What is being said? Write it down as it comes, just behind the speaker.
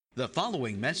The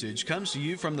following message comes to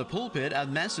you from the pulpit of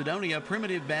Macedonia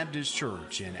Primitive Baptist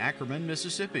Church in Ackerman,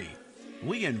 Mississippi.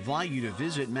 We invite you to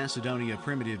visit Macedonia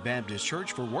Primitive Baptist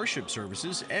Church for worship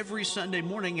services every Sunday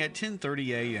morning at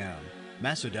 10:30 a.m.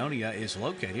 Macedonia is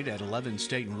located at 11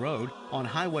 Staten Road on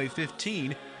Highway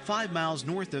 15, 5 miles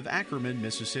north of Ackerman,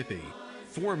 Mississippi.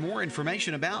 For more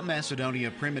information about Macedonia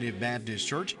Primitive Baptist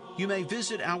Church, you may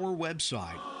visit our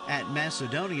website at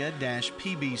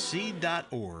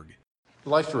macedonia-pbc.org. I'd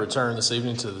like to return this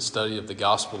evening to the study of the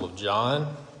Gospel of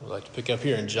John. I'd like to pick up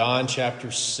here in John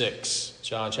chapter 6.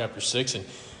 John chapter 6, and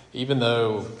even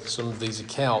though some of these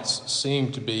accounts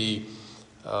seem to be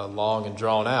long and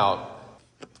drawn out,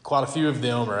 quite a few of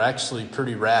them are actually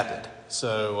pretty rapid.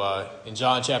 So in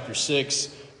John chapter 6,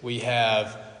 we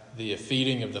have the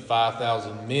feeding of the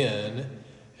 5,000 men,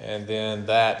 and then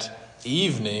that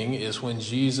evening is when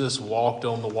Jesus walked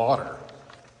on the water.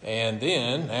 And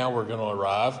then, now we're going to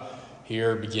arrive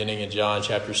here beginning in John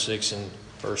chapter 6 and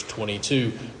verse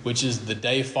 22, which is the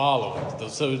day following.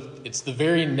 So it's the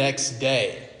very next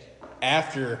day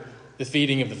after the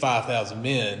feeding of the 5,000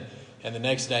 men, and the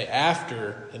next day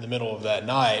after, in the middle of that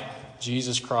night,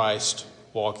 Jesus Christ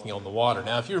walking on the water.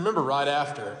 Now, if you remember right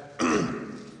after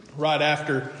the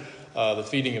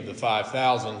feeding of the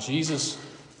 5,000, Jesus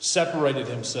separated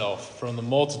himself from the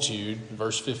multitude,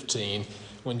 verse 15,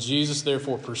 when Jesus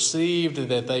therefore perceived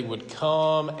that they would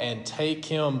come and take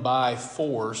him by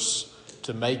force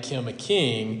to make him a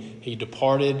king, he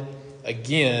departed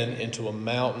again into a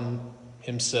mountain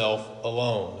himself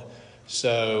alone.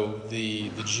 So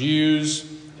the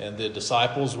Jews and the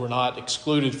disciples were not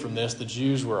excluded from this. The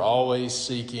Jews were always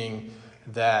seeking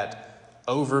that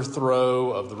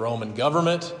overthrow of the Roman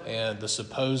government and the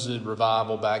supposed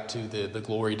revival back to the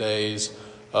glory days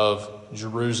of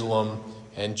Jerusalem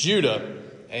and Judah.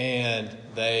 And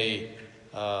they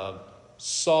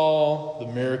saw the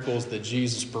miracles that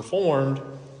Jesus performed,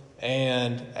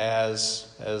 and as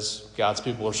God's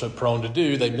people are so prone to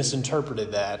do, they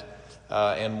misinterpreted that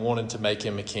and wanted to make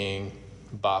him a king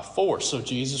by force. So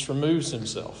Jesus removes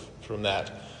himself from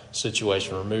that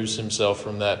situation, removes himself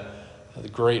from that the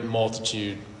great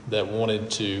multitude that wanted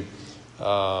to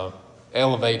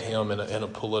elevate him in a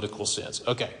political sense.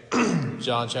 Okay,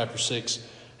 John chapter 6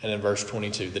 and in verse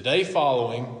 22. The day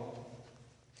following,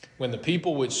 when the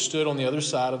people which stood on the other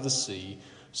side of the sea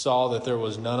saw that there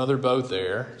was none other boat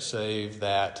there, save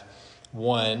that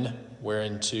one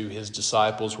whereinto his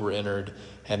disciples were entered,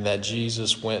 and that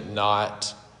Jesus went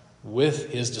not with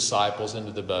his disciples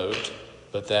into the boat,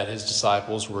 but that his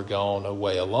disciples were gone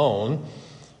away alone.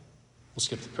 We'll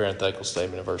skip the parenthetical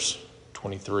statement in verse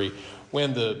 23.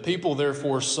 When the people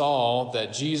therefore saw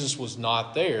that Jesus was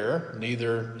not there,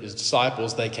 neither his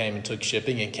disciples, they came and took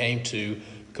shipping and came to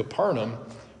Capernaum,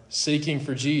 seeking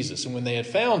for Jesus. And when they had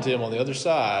found him on the other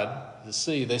side of the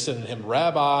sea, they said unto him,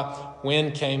 Rabbi,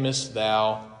 when camest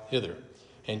thou hither?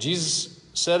 And Jesus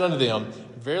said unto them,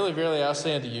 Verily, verily, I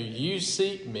say unto you, you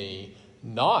seek me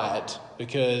not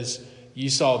because ye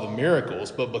saw the miracles,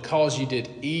 but because ye did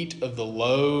eat of the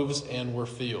loaves and were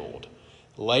filled.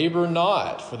 Labor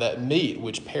not for that meat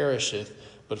which perisheth,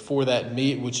 but for that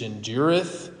meat which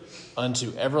endureth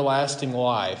unto everlasting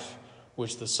life,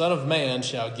 which the Son of Man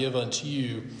shall give unto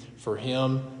you, for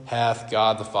him hath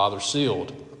God the Father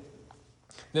sealed.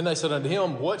 Then they said unto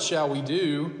him, What shall we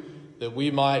do that we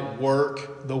might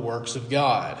work the works of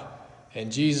God?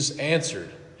 And Jesus answered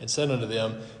and said unto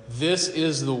them, This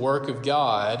is the work of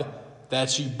God,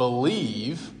 that ye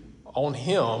believe on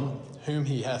him whom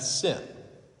he hath sent.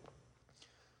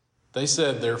 They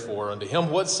said, therefore, unto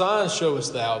him, What signs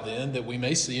showest thou then, that we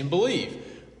may see and believe?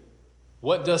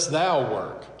 What dost thou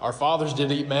work? Our fathers did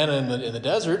eat manna in the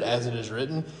desert, as it is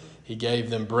written, He gave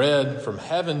them bread from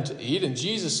heaven to eat. And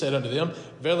Jesus said unto them,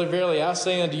 Verily, verily, I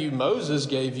say unto you, Moses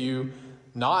gave you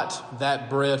not that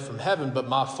bread from heaven, but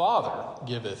my Father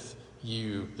giveth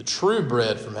you the true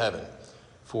bread from heaven.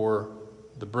 For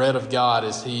the bread of God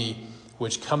is he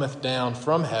which cometh down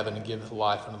from heaven and giveth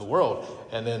life unto the world.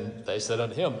 And then they said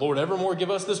unto him, Lord, evermore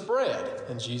give us this bread.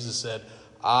 And Jesus said,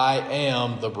 I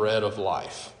am the bread of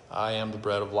life. I am the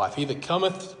bread of life. He that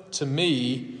cometh to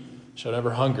me shall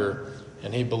never hunger,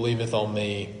 and he that believeth on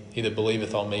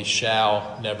me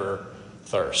shall never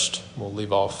thirst. We'll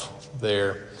leave off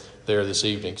there this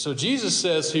evening. So Jesus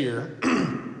says here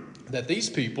that these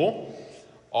people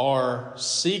are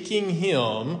seeking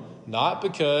him not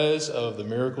because of the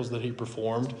miracles that he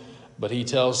performed, but he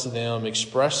tells to them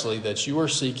expressly that you are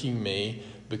seeking me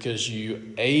because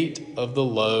you ate of the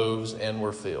loaves and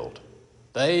were filled.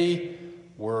 They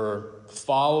were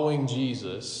following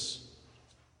Jesus,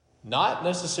 not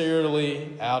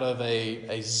necessarily out of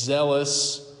a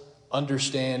zealous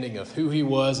understanding of who he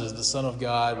was as the Son of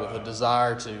God, with a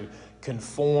desire to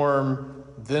conform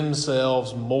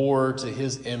themselves more to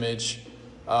his image.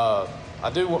 I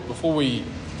don't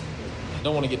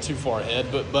want to get too far ahead,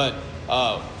 but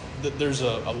there's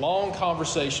a long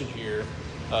conversation here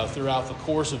throughout the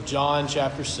course of John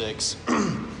chapter 6.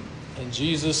 And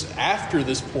Jesus, after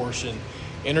this portion,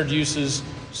 introduces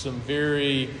some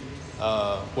very,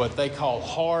 what they call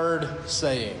hard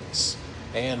sayings.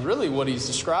 And really what he's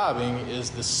describing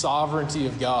is the sovereignty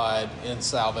of God in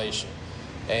salvation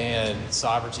and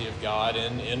sovereignty of God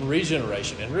in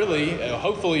regeneration. And really,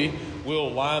 hopefully,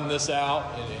 we'll line this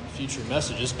out in future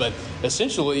messages. But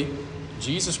essentially,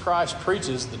 Jesus Christ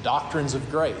preaches the doctrines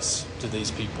of grace to these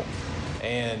people.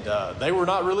 And they were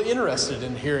not really interested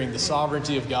in hearing the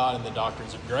sovereignty of God and the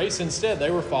doctrines of grace. Instead,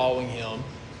 they were following him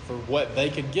for what they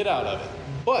could get out of it.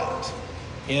 But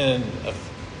in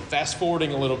fast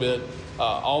forwarding a little bit,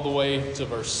 all the way to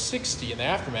verse 60, in the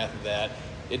aftermath of that,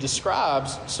 it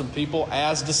describes some people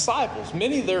as disciples.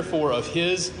 Many, therefore, of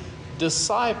his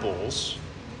disciples,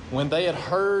 when they had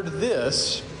heard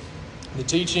this, the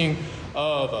teaching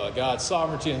of God's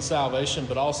sovereignty and salvation,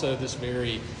 but also this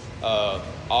very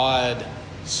odd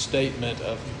statement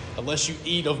of, unless you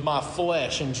eat of my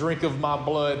flesh and drink of my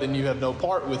blood, then you have no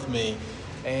part with me.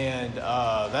 And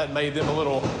that made them a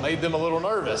little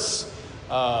nervous.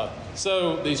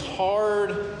 So these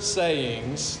hard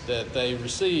sayings that they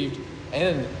received,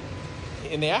 and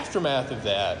in the aftermath of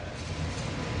that,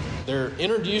 they're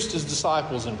introduced as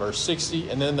disciples in verse 60,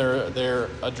 and then they're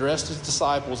addressed as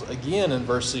disciples again in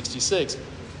verse 66.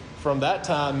 From that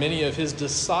time, many of his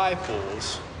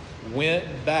disciples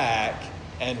went back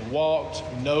and walked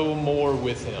no more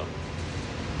with him.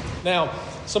 Now,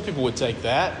 some people would take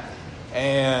that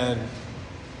and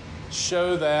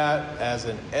show that as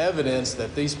an evidence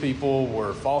that these people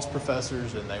were false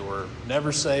professors and they were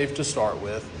never saved to start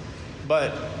with.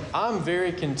 But I'm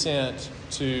very content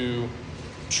to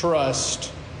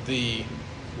trust the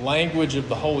language of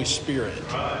the Holy Spirit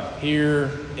here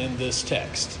in this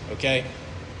text, okay?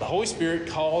 The Holy Spirit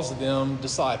calls them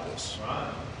disciples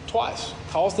twice.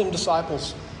 Calls them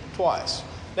disciples twice.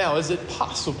 Now, is it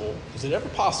ever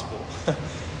possible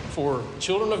for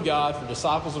children of God, for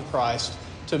disciples of Christ,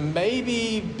 to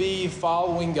maybe be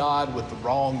following God with the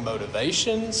wrong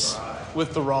motivations,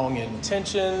 with the wrong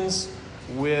intentions,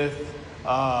 with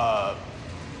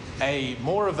a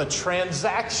more of a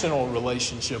transactional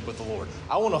relationship with the Lord?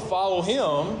 I want to follow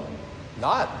him,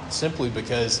 not simply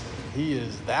because he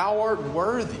is, thou art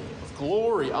worthy of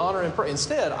glory, honor, and praise.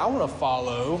 Instead, I want to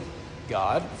follow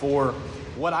God for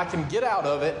what I can get out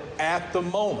of it at the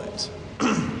moment.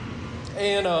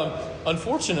 And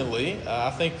unfortunately, I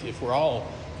think if we're all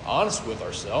honest with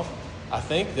ourselves, I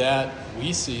think that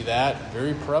we see that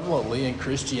very prevalently in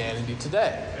Christianity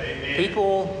today. Amen.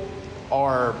 People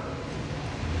are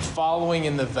following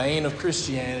in the vein of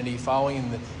Christianity,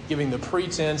 giving the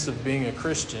pretense of being a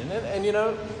Christian. And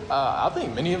I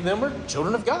think many of them are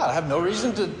children of God. I have no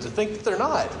reason to think that they're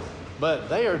not. But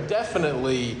they are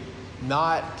definitely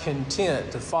not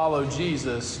content to follow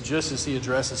Jesus, just as he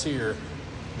addresses here,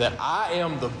 that I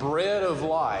am the bread of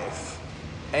life.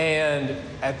 And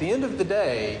at the end of the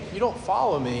day, you don't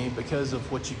follow me because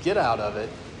of what you get out of it.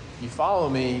 You follow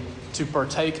me to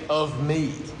partake of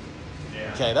me.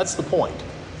 Yeah. Okay, that's the point.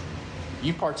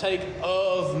 You partake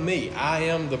of me. I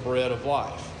am the bread of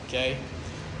life. Okay?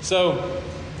 So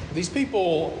these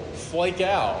people flake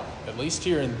out, at least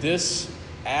here in this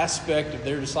aspect of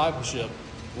their discipleship.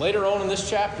 Later on in this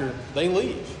chapter, they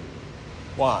leave.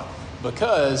 Why?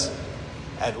 Because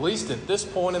at least at this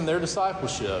point in their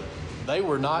discipleship, they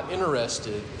were not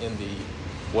interested in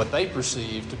what they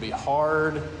perceived to be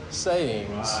hard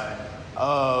sayings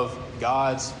of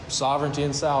God's sovereignty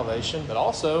and salvation, but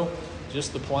also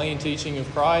just the plain teaching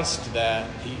of Christ that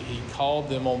he called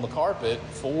them on the carpet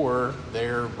for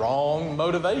their wrong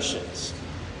motivations.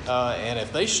 And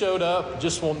if they showed up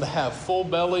just wanting to have full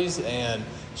bellies and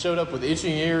showed up with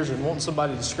itching ears and wanting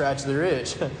somebody to scratch their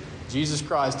itch, Jesus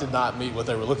Christ did not meet what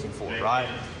they were looking for, right?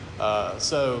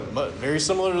 So very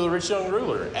similar to the rich young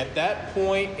ruler. At that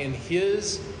point in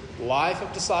his life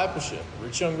of discipleship,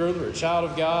 rich young ruler, a child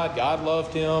of God, God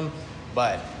loved him,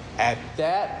 but at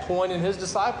that point in his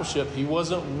discipleship, he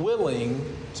wasn't willing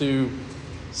to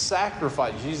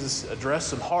sacrifice. Jesus addressed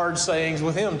some hard sayings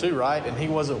with him too, right? And he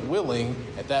wasn't willing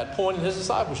at that point in his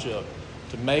discipleship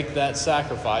to make that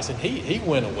sacrifice. And he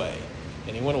went away,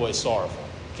 and he went away sorrowful,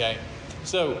 okay?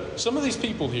 So some of these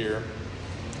people here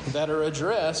that are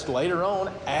addressed later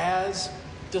on as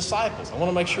disciples, I want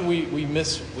to make sure we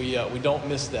don't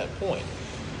miss that point.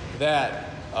 That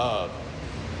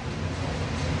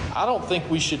I don't think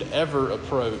we should ever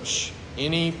approach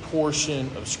any portion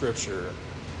of Scripture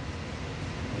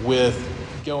with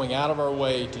going out of our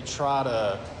way to try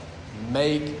to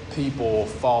make people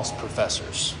false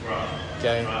professors. Right.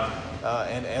 Okay? Right.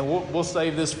 And we'll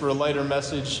save this for a later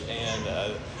message.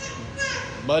 And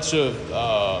much of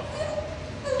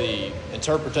the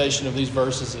interpretation of these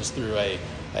verses is through a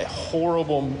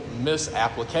horrible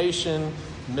misapplication,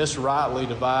 misrightly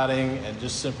dividing, and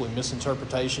just simply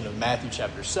misinterpretation of Matthew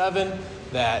chapter 7,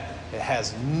 that it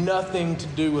has nothing to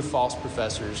do with false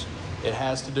professors. It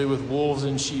has to do with wolves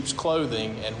in sheep's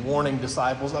clothing and warning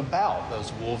disciples about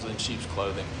those wolves in sheep's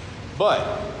clothing.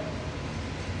 But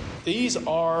these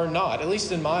are not, at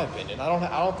least in my opinion, I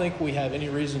don't think we have any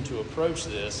reason to approach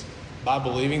this by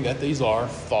believing that these are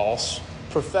false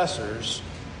professors.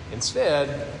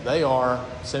 Instead, they are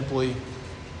simply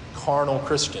carnal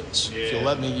Christians. Yeah. If you'll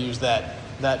let me use that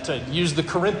to use the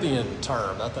Corinthian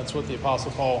term. That's what the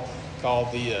Apostle Paul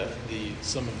called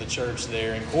some of the church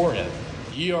there in Corinth.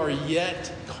 Ye are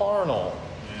yet carnal.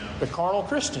 Yeah. The carnal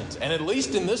Christians. And at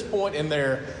least in this point in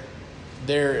the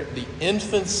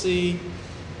infancy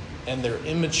and their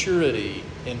immaturity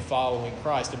in following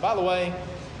Christ. And by the way,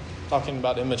 talking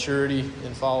about immaturity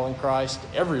in following Christ,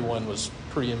 everyone was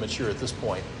pretty immature at this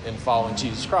point in following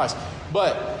Jesus Christ.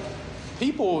 But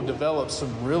people develop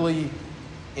some really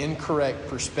incorrect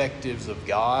perspectives of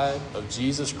God, of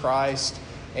Jesus Christ,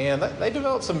 and they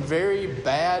develop some very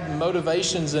bad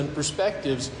motivations and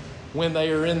perspectives when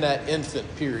they are in that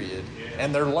infant period.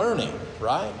 And they're learning,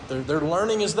 right? They're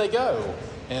learning as they go.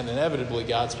 And inevitably,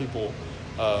 God's people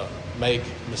make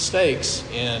mistakes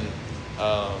in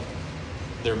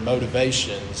their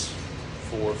motivations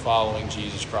for following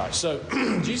Jesus Christ. So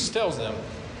Jesus tells them,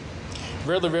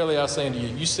 verily, verily, I say unto you,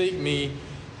 you seek me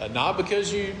not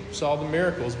because you saw the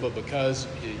miracles, but because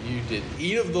you did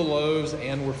eat of the loaves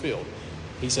and were filled.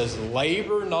 He says,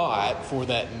 labor not for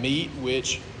that meat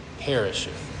which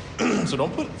perisheth. So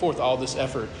don't put forth all this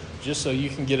effort just so you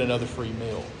can get another free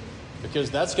meal, because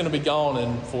that's going to be gone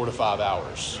in 4 to 5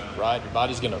 hours, right? Your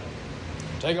body's going to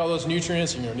take all those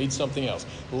nutrients and you're going to need something else.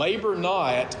 Labor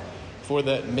not for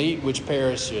that meat which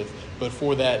perisheth, but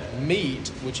for that meat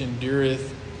which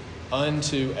endureth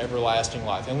unto everlasting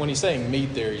life. And when he's saying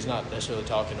meat there, he's not necessarily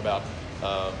talking about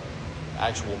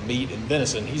actual meat and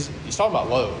venison. He's talking about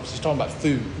loaves. He's talking about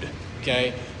food.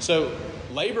 Okay? So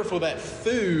labor for that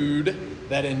food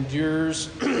that endures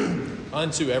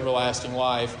unto everlasting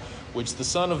life, which the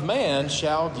Son of Man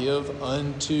shall give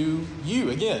unto you.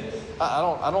 Again,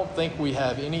 I don't think we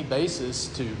have any basis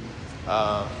to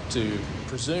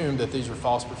presume that these are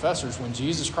false professors when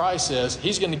Jesus Christ says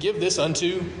he's going to give this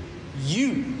unto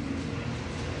you.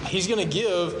 He's going to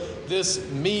give this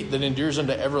meat that endures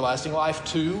unto everlasting life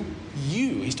to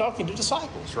you. He's talking to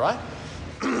disciples, right?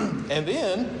 And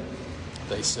then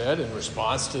they said in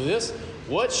response to this,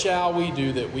 what shall we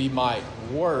do that we might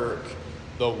work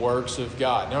the works of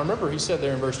God? Now remember, he said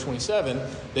there in verse 27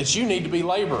 that you need to be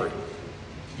laboring.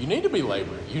 You need to be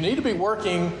laboring. You need to be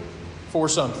working for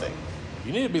something.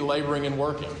 You need to be laboring and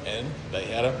working. And they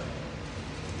had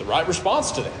the right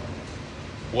response to that.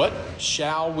 What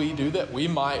shall we do that we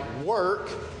might work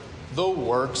the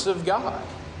works of God?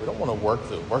 We don't want to work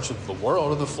the works of the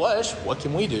world or the flesh. What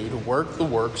can we do to work the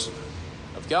works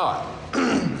of God?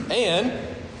 And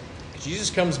Jesus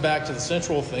comes back to the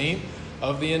central theme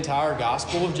of the entire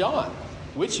Gospel of John,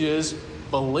 which is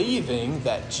believing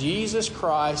that Jesus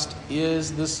Christ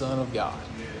is the Son of God.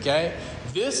 Okay?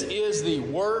 This is the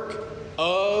work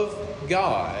of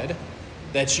God,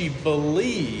 that ye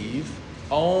believe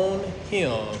on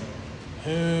him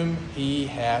whom he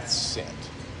hath sent.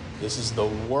 This is the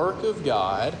work of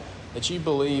God, that ye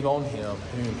believe on him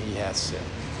whom he hath sent.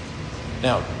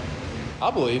 Now,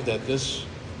 I believe that this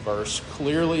verse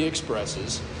clearly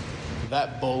expresses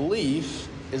that belief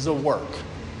is a work.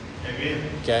 Amen.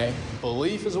 Okay?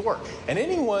 Belief is a work. And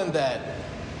anyone that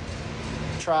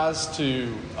tries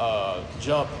to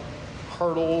jump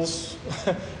hurdles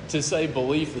to say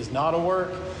belief is not a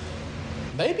work,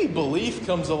 maybe belief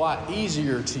comes a lot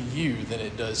easier to you than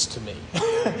it does to me.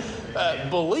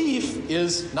 Belief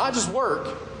is not just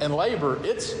work and labor,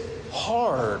 it's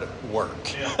hard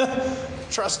work. Yeah.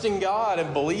 Trusting God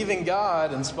and believing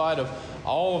God in spite of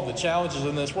all of the challenges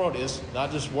in this world is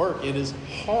not just work, it is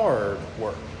hard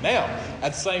work. Now,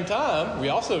 at the same time, we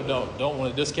also don't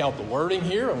want to discount the wording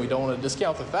here, and we don't want to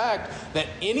discount the fact that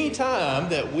any time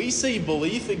that we see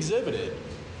belief exhibited,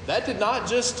 that did not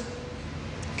just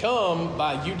come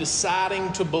by you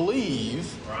deciding to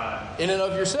believe in and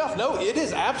of yourself. No, it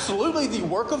is absolutely the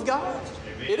work of God.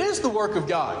 It is the work of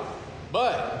God.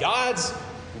 But God's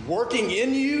working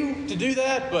in you to do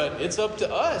that, but it's up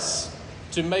to us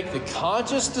to make the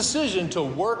conscious decision to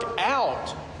work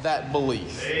out that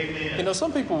belief. Amen. You know,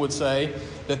 some people would say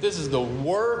that this is the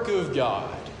work of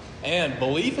God, and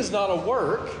belief is not a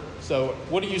work. So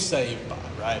what are you saved by,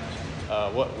 right?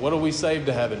 What are we saved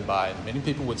to heaven by? And many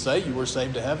people would say you were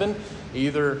saved to heaven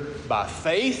either by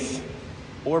faith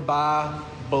or by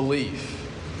belief.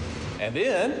 And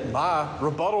then my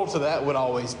rebuttal to that would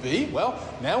always be, well,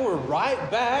 now we're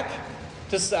right back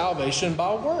to salvation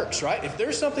by works, right? If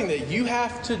there's something that you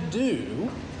have to do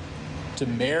to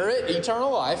merit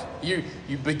eternal life, you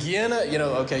begin,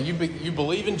 you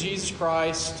believe in Jesus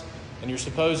Christ, and you're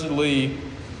supposedly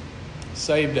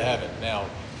saved to heaven. Now,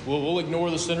 we'll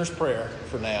ignore the sinner's prayer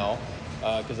for now,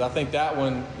 because I think that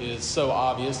one is so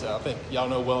obvious. I think y'all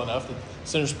know well enough that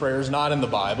sinner's prayer is not in the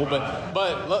Bible.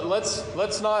 But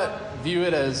let's not view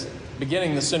it as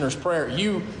beginning the sinner's prayer.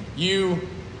 You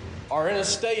are in a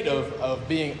state of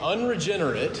being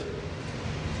unregenerate.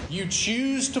 You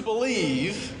choose to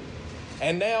believe,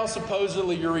 and now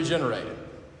supposedly you're regenerated.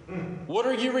 What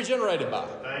are you regenerated by?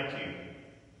 Thank you.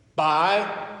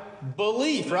 By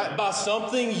belief, right? By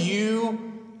something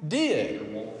you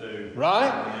did,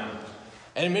 right?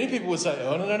 And many people would say,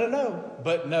 oh, no.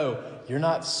 But no, you're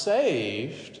not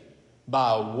saved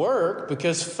by work,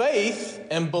 because faith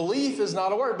and belief is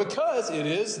not a work, because it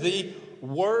is the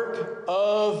work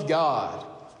of God.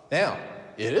 Now,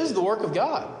 it is the work of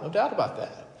God, no doubt about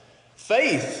that.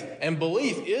 Faith and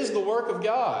belief is the work of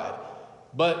God.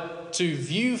 But to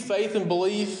view faith and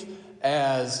belief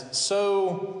as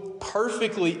so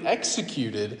perfectly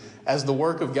executed as the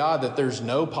work of God that there's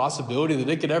no possibility that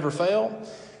it could ever fail,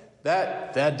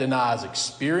 that denies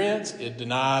experience. It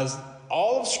denies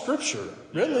all of Scripture,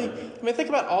 really. I mean, think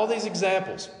about all these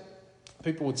examples.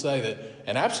 People would say that,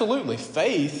 and absolutely,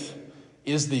 faith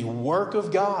is the work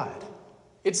of God.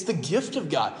 It's the gift of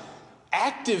God.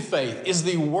 Active faith is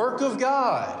the work of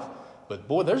God. But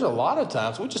boy, there's a lot of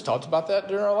times, we just talked about that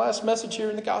during our last message here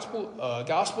in the Gospel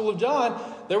of John.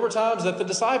 There were times that the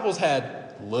disciples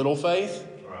had little faith.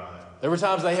 Right. There were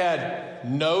times they had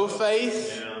no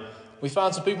faith. Yeah. We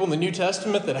find some people in the New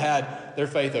Testament that had their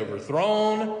faith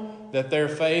overthrown, that their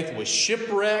faith was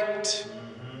shipwrecked.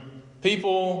 Mm-hmm.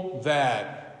 People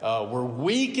that were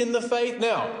weak in the faith.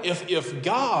 Now, if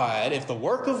the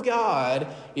work of God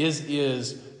is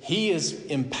He is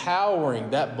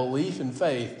empowering that belief and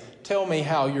faith, tell me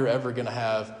how you're ever going to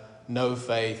have no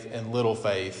faith and little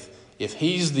faith if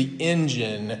He's the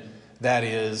engine that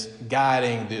is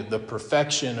guiding the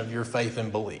perfection of your faith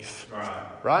and belief.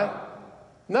 Right?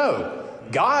 No.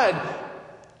 God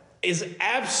is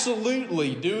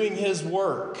absolutely doing His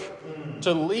work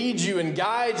to lead you and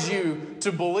guide you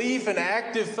to belief and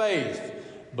active faith.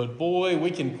 But boy,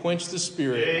 we can quench the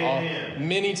Spirit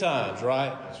many times,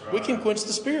 right? That's right? We can quench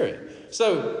the Spirit.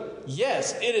 So,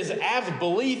 yes,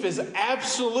 belief is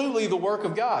absolutely the work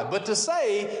of God. But to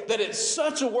say that it's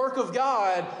such a work of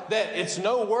God that it's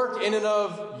no work in and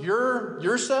of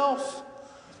yourself,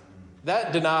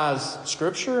 that denies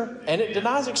Scripture and it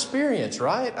denies experience,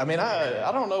 right? I mean,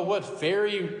 I don't know what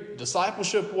fairy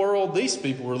discipleship world these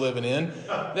people were living in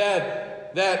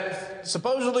that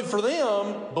supposedly for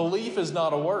them, belief is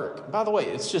not a work. By the way,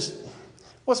 it's just,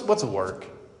 what's a work?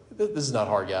 This is not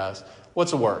hard, guys.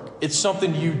 What's a work? It's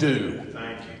something you do.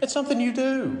 Thank you. It's something you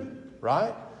do,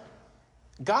 right?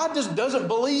 God just doesn't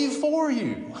believe for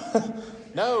you.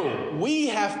 No, we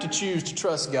have to choose to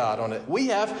trust God on it.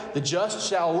 The just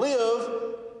shall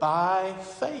live by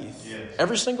faith. Yes.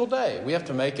 Every single day. We have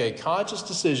to make a conscious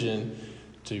decision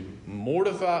to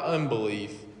mortify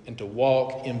unbelief and to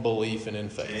walk in belief and in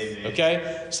faith. Amen.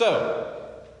 Okay?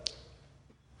 So,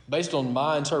 based on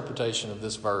my interpretation of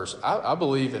this verse, I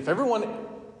believe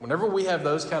whenever we have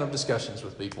those kind of discussions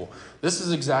with people, this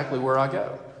is exactly where I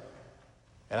go.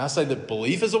 And I say that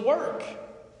belief is a work.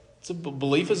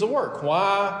 Belief is a work.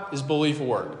 Why is belief a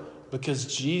work?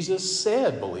 Because Jesus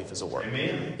said belief is a work.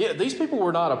 Amen. Yeah, these people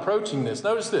were not approaching this.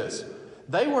 Notice this.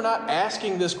 They were not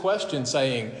asking this question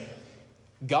saying,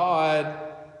 God,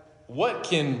 what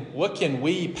can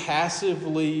we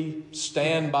passively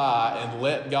stand by and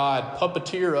let God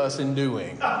puppeteer us in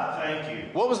doing? Thank you.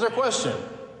 What was their question?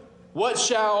 What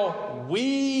shall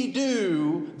we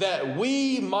do that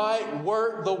we might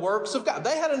work the works of God?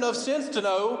 They had enough sense to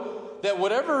know that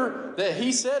whatever that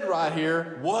He said right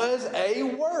here was a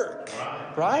work,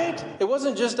 right? It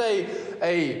wasn't just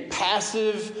a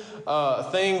passive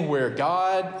thing where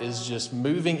God is just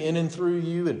moving in and through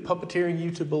you and puppeteering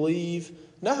you to believe.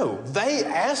 No, they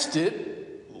asked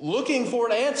it looking for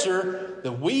an answer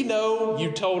that we know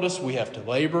you told us we have to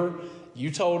labor. You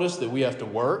told us that we have to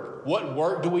work. What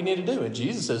work do we need to do? And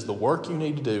Jesus says the work you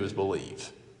need to do is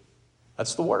believe.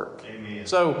 That's the work. Amen.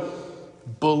 So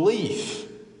belief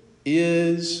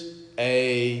is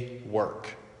a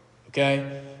work.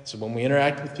 Okay? So when we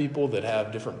interact with people that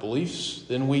have different beliefs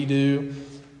than we do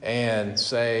and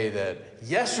say that,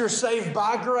 yes, you're saved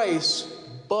by grace,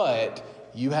 but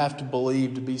you have to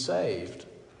believe to be saved,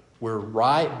 we're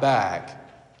right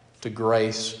back to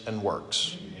grace and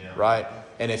works. Yeah. Right?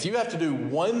 And if you have to do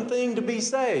one thing to be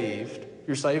saved,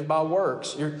 you're saved by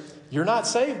works. You're not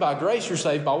saved by grace, you're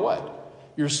saved by what?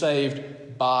 You're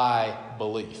saved by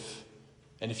belief.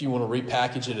 And if you want to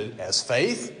repackage it as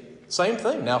faith, same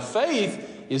thing. Now,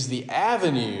 faith is the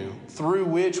avenue through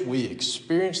which we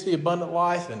experience the abundant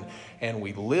life and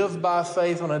we live by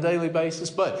faith on a daily basis.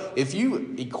 But if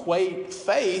you equate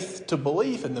faith to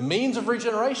belief and the means of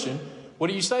regeneration,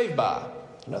 what are you saved by?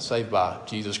 You're not saved by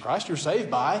Jesus Christ. You're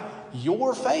saved by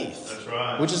your faith. That's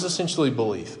right. Which is essentially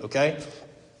belief, okay?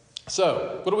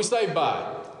 So, what are we saved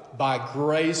by? By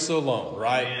grace alone,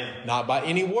 right? Amen. Not by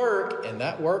any work, and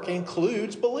that work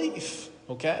includes belief,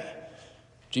 okay?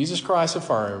 Jesus Christ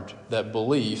affirmed that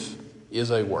belief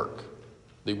is a work,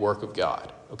 the work of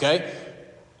God, okay?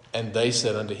 And they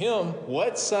said unto him,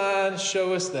 what sign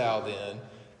showest thou then,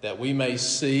 that we may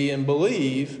see and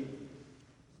believe?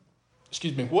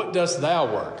 What dost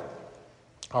thou work?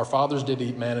 Our fathers did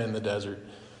eat manna in the desert,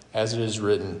 as it is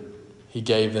written, he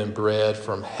gave them bread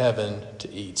from heaven to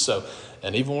eat. So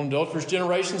an evil and adulterous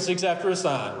generation seeks after a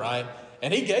sign, right?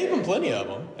 And he gave them plenty of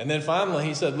them. And then finally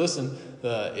he said, listen,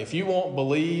 if you won't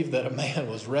believe that a man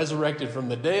was resurrected from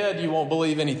the dead, you won't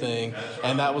believe anything. Right.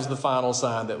 And that was the final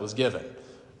sign that was given,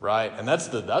 right? And that's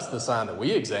the sign that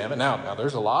we examine. Now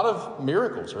there's a lot of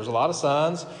miracles. There's a lot of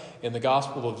signs in the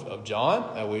Gospel of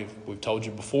John. We've told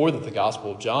you before that the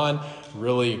Gospel of John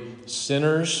really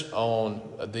centers on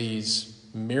these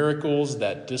miracles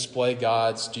that display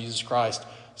Jesus Christ,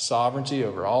 sovereignty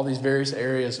over all these various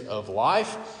areas of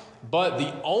life. But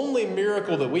the only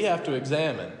miracle that we have to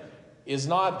examine is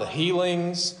not the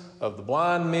healings of the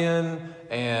blind men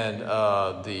and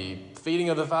the feeding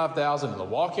of the 5,000 and the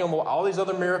walking on the water, all these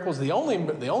other miracles. The only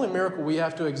miracle we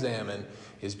have to examine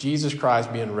is Jesus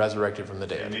Christ being resurrected from the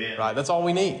dead. Amen. Right? That's all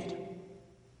we need.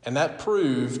 And that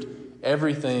proved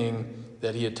everything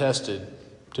that he attested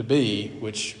to be,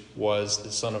 which was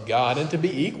the Son of God and to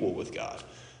be equal with God.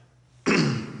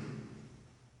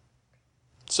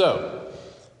 So,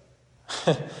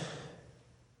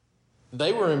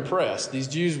 they were impressed. These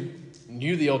Jews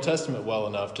knew the Old Testament well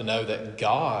enough to know that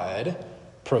God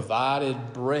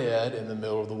provided bread in the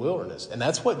middle of the wilderness. And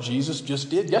that's what Jesus just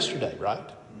did yesterday, right?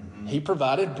 Mm-hmm. He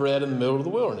provided bread in the middle of the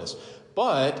wilderness.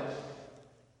 But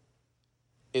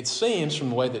it seems from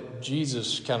the way that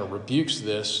Jesus kind of rebukes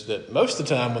this, that most of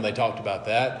the time when they talked about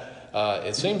that,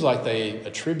 it seems like they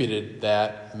attributed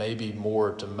that maybe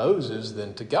more to Moses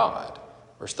than to God.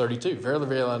 Verse 32, verily,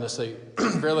 verily,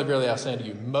 I say unto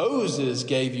you, Moses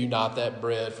gave you not that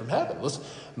bread from heaven. Listen,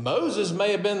 Moses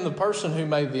may have been the person who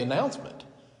made the announcement.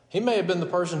 He may have been the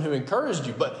person who encouraged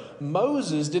you, but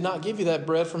Moses did not give you that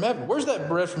bread from heaven. Where's that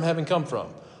bread from heaven come from?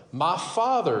 My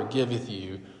Father giveth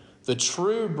you the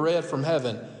true bread from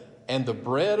heaven, and the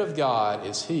bread of God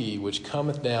is he which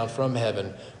cometh down from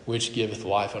heaven, which giveth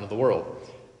life unto the world.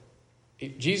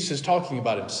 Jesus is talking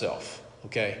about himself,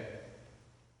 okay?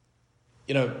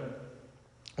 You know,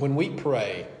 when we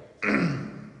pray,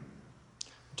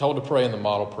 told to pray in the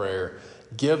model prayer,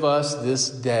 give us this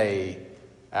day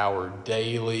our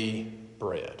daily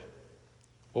bread.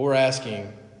 What we're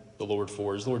asking the Lord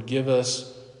for is, Lord, give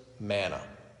us manna.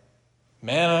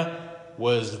 Manna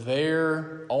was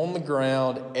there on the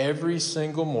ground every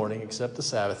single morning except the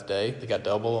Sabbath day. They got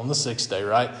double on the sixth day,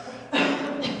 right?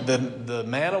 The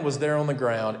manna was there on the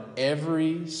ground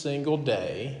every single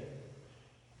day,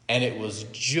 and it was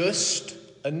just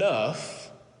enough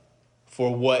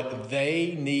for what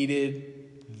they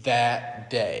needed that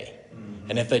day. Mm-hmm.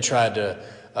 And if they tried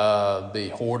to be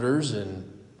hoarders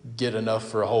and get enough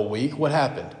for a whole week, what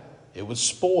happened? It would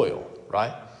spoil,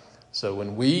 right? So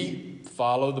when we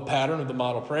follow the pattern of the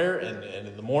model prayer, and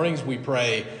in the mornings we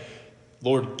pray,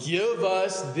 Lord, give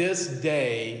us this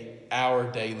day our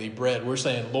daily bread. We're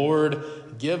saying, Lord,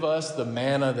 give us the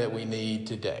manna that we need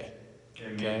today.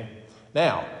 Amen. Okay?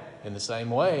 Now, in the same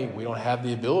way, we don't have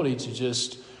the ability to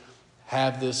just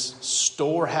have this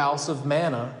storehouse of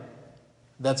manna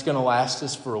that's going to last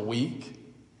us for a week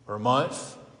or a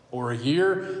month or a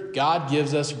year. God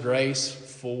gives us grace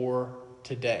for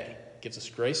today. Gives us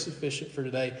grace sufficient for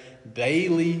today,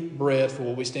 daily bread for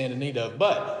what we stand in need of.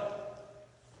 But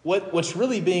what's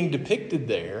really being depicted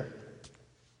there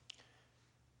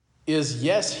is,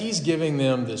 yes, he's giving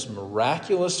them this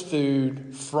miraculous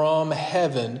food from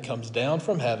heaven, comes down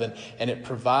from heaven, and it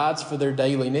provides for their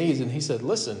daily needs. And he said,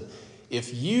 listen,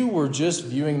 if you were just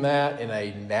viewing that in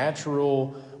a natural,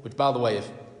 which, by the way, if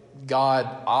God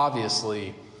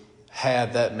obviously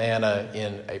had that manna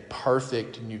in a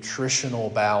perfect nutritional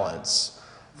balance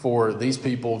for these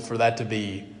people, for that to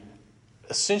be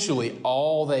essentially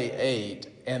all they ate,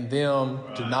 and them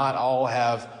to not all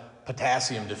have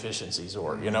potassium deficiencies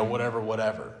or,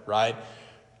 whatever, right?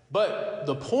 But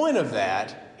the point of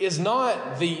that is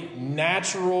not the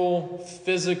natural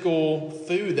physical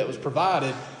food that was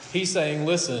provided. He's saying,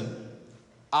 listen,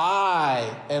 I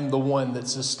am the one that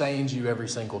sustains you every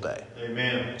single day.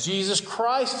 Amen. Jesus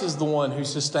Christ is the one who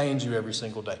sustains you every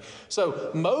single day.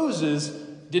 So Moses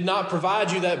did not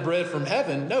provide you that bread from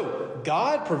heaven. No,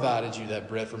 God provided you that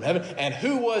bread from heaven. And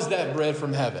who was that bread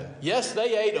from heaven? Yes,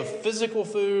 they ate of physical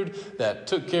food that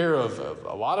took care of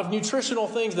a lot of nutritional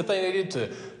things that they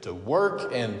needed to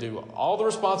work and do all the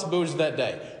responsibilities of that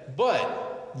day.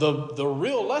 But the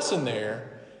real lesson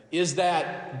there is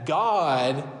that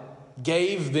God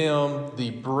gave them the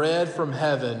bread from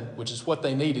heaven, which is what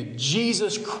they needed,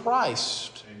 Jesus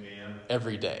Christ, Amen.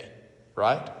 Every day,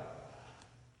 right?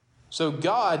 So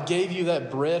God gave you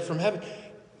that bread from heaven.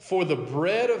 For the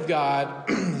bread of God,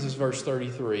 this is verse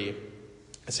 33,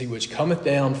 see, which cometh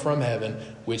down from heaven,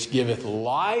 which giveth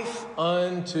life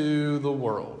unto the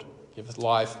world. Giveth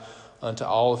life unto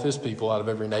all of his people out of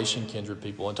every nation, kindred,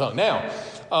 people, and tongue.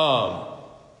 Now,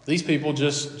 these people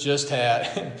just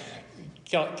had,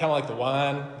 kind of like the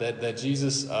wine that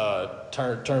Jesus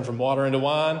turned from water into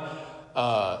wine.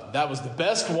 That was the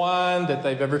best wine that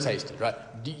they've ever tasted, right?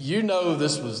 You know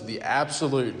this was the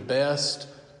absolute best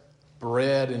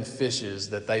bread and fishes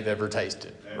that they've ever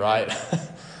tasted, right?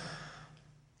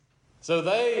 So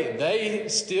they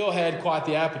still had quite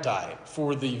the appetite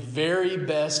for the very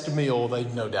best meal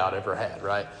they've no doubt ever had,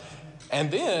 right?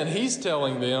 And then he's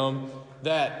telling them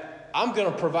that I'm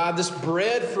going to provide this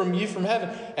bread from you from heaven.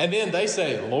 And then they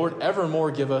say, Lord, evermore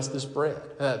give us this bread.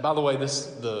 By the way,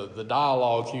 the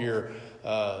dialogue here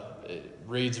it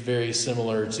reads very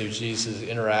similar to Jesus'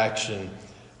 interaction.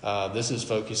 This is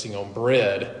focusing on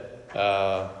bread,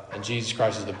 and Jesus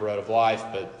Christ is the bread of life,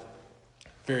 but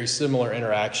very similar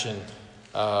interaction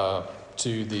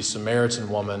to the Samaritan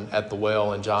woman at the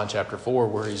well in John chapter 4,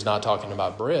 where he's not talking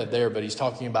about bread there, but he's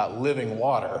talking about living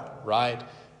water, right?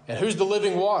 And who's the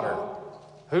living water?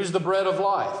 Who's the bread of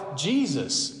life?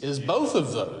 Jesus is both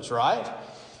of those, right?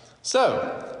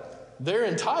 So they're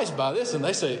enticed by this, and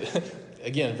they say,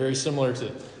 again, very similar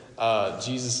to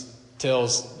Jesus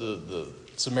tells the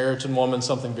Samaritan woman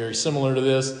something very similar to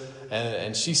this,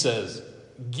 and she says,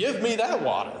 give me that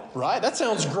water, right? That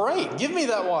sounds great. Give me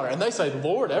that water. And they say,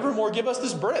 Lord, evermore give us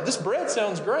this bread. This bread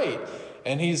sounds great.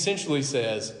 And he essentially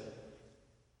says,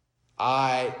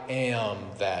 I am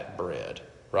that bread,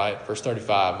 right? Verse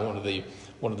 35,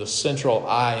 one of the central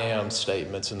I am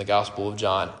statements in the Gospel of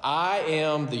John. I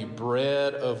am the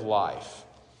bread of life,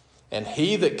 and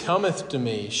he that cometh to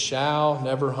me shall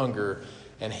never hunger,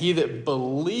 and he that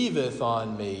believeth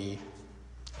on me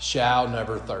shall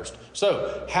never thirst.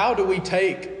 So, how do we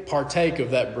partake of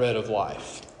that bread of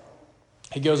life?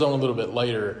 He goes on a little bit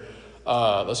later.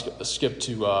 Let's skip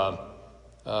to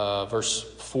verse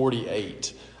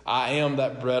 48. I am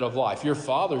that bread of life. Your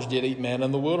fathers did eat manna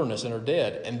in the wilderness and are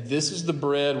dead. And this is the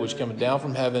bread which cometh down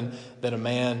from heaven, that a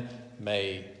man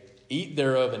may eat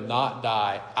thereof and not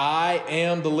die. I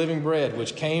am the living bread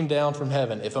which came down from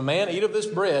heaven. If a man eat of this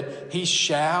bread, he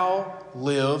shall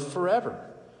live forever.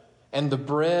 And the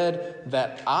bread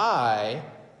that I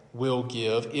will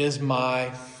give is my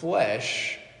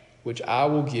flesh, which I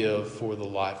will give for the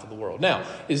life of the world. Now,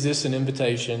 is this an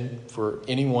invitation for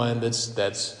anyone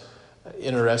that's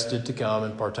interested to come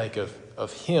and partake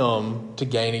of him to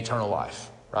gain eternal life,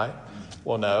 right?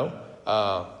 Well,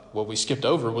 no. What we skipped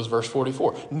over was verse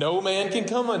 44. No man can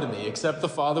come unto me except the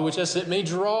Father which has sent me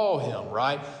draw him,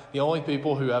 right? The only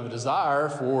people who have a desire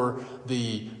for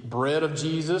the bread of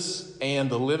Jesus and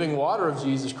the living water of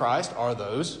Jesus Christ are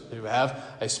those who have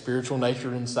a spiritual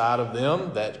nature inside of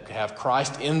them, that have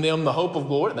Christ in them, the hope of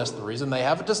glory. And that's the reason they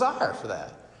have a desire for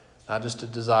that. Not just a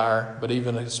desire, but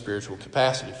even a spiritual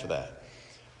capacity for that.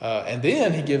 And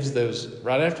then he gives those,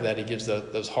 right after that, he gives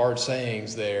those hard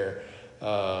sayings there,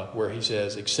 where he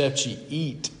says, except ye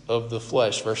eat of the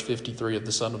flesh, verse 53, of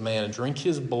the Son of Man, and drink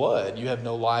his blood, you have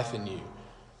no life in you.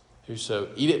 Whoso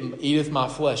eateth my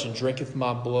flesh and drinketh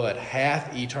my blood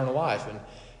hath eternal life,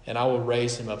 and I will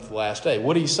raise him up the last day.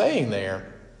 What he's saying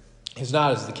there is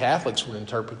not, as the Catholics would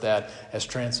interpret that, as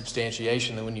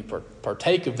transubstantiation, that when you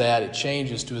partake of that, it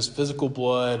changes to his physical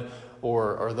blood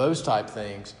or those type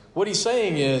things. What he's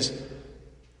saying is,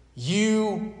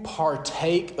 you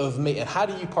partake of me. And how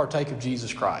do you partake of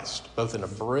Jesus Christ? Both in a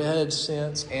bread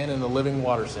sense and in the living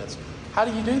water sense. How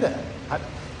do you do that?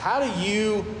 How do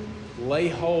you lay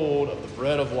hold of the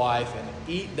bread of life and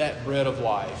eat that bread of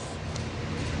life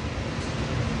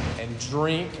and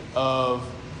drink of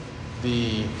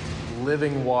the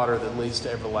living water that leads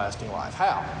to everlasting life?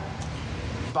 How?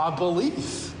 By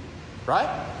belief,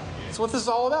 right? That's what this is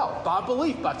all about. By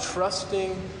belief, by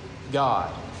trusting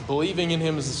God, believing in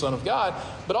Him as the Son of God.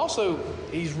 But also,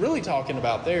 he's really talking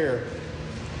about there,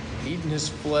 eating His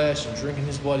flesh and drinking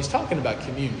His blood. He's talking about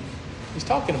communion. He's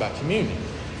talking about communion.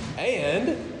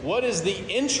 And what is the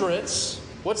entrance?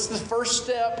 What's the first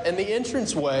step and the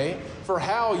entrance way for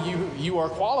how you are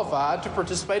qualified to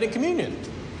participate in communion?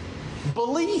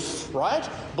 Belief, right?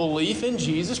 Belief in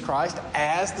Jesus Christ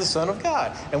as the Son of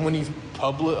God. And when you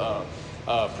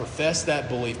profess that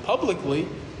belief publicly,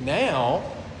 now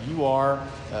you are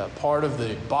part of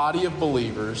the body of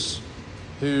believers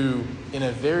who, in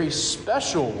a very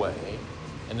special way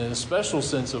and in a special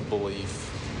sense of belief,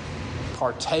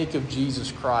 partake of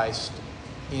Jesus Christ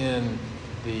in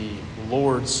the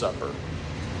Lord's Supper.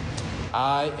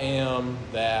 I am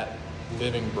that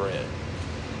living bread.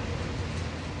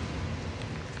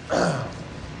 I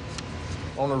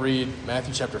want to read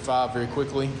Matthew chapter 5 very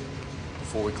quickly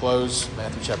before we close.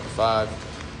 Matthew chapter 5,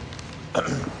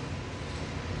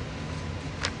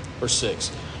 verse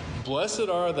 6. Blessed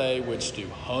are they which do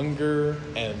hunger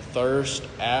and thirst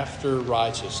after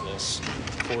righteousness,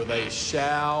 for they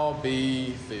shall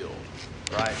be filled.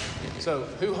 Right? So,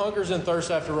 who hungers and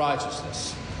thirsts after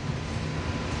righteousness?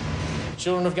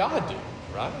 Children of God do,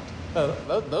 right?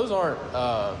 Those aren't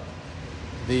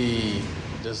the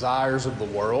desires of the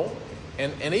world.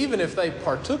 And even if they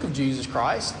partook of Jesus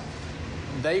Christ,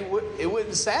 it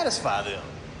wouldn't satisfy them.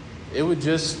 It would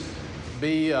just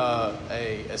be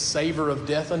a savor of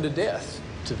death unto death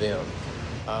to them,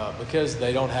 because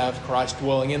they don't have Christ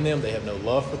dwelling in them. They have no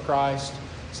love for Christ.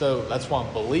 So that's why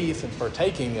belief and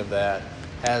partaking of that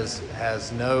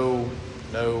has no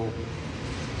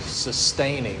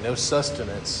sustaining, no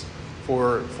sustenance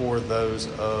for those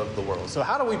of the world. So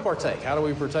how do we partake? How do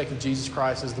we partake of Jesus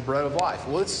Christ as the bread of life?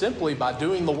 Well, it's simply by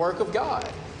doing the work of God.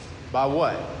 By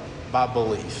what? By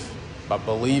belief. By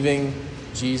believing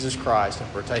Jesus Christ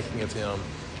and partaking of Him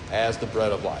as the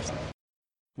bread of life.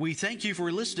 We thank you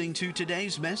for listening to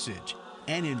today's message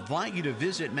and invite you to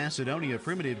visit Macedonia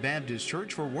Primitive Baptist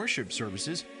Church for worship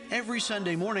services every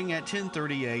Sunday morning at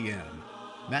 10:30 a.m.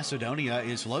 Macedonia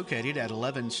is located at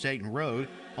 11 Staten Road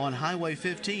on Highway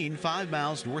 15, 5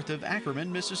 miles north of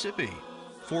Ackerman, Mississippi.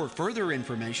 For further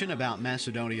information about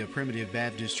Macedonia Primitive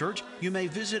Baptist Church, you may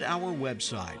visit our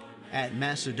website at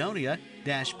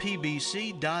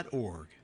macedonia-pbc.org.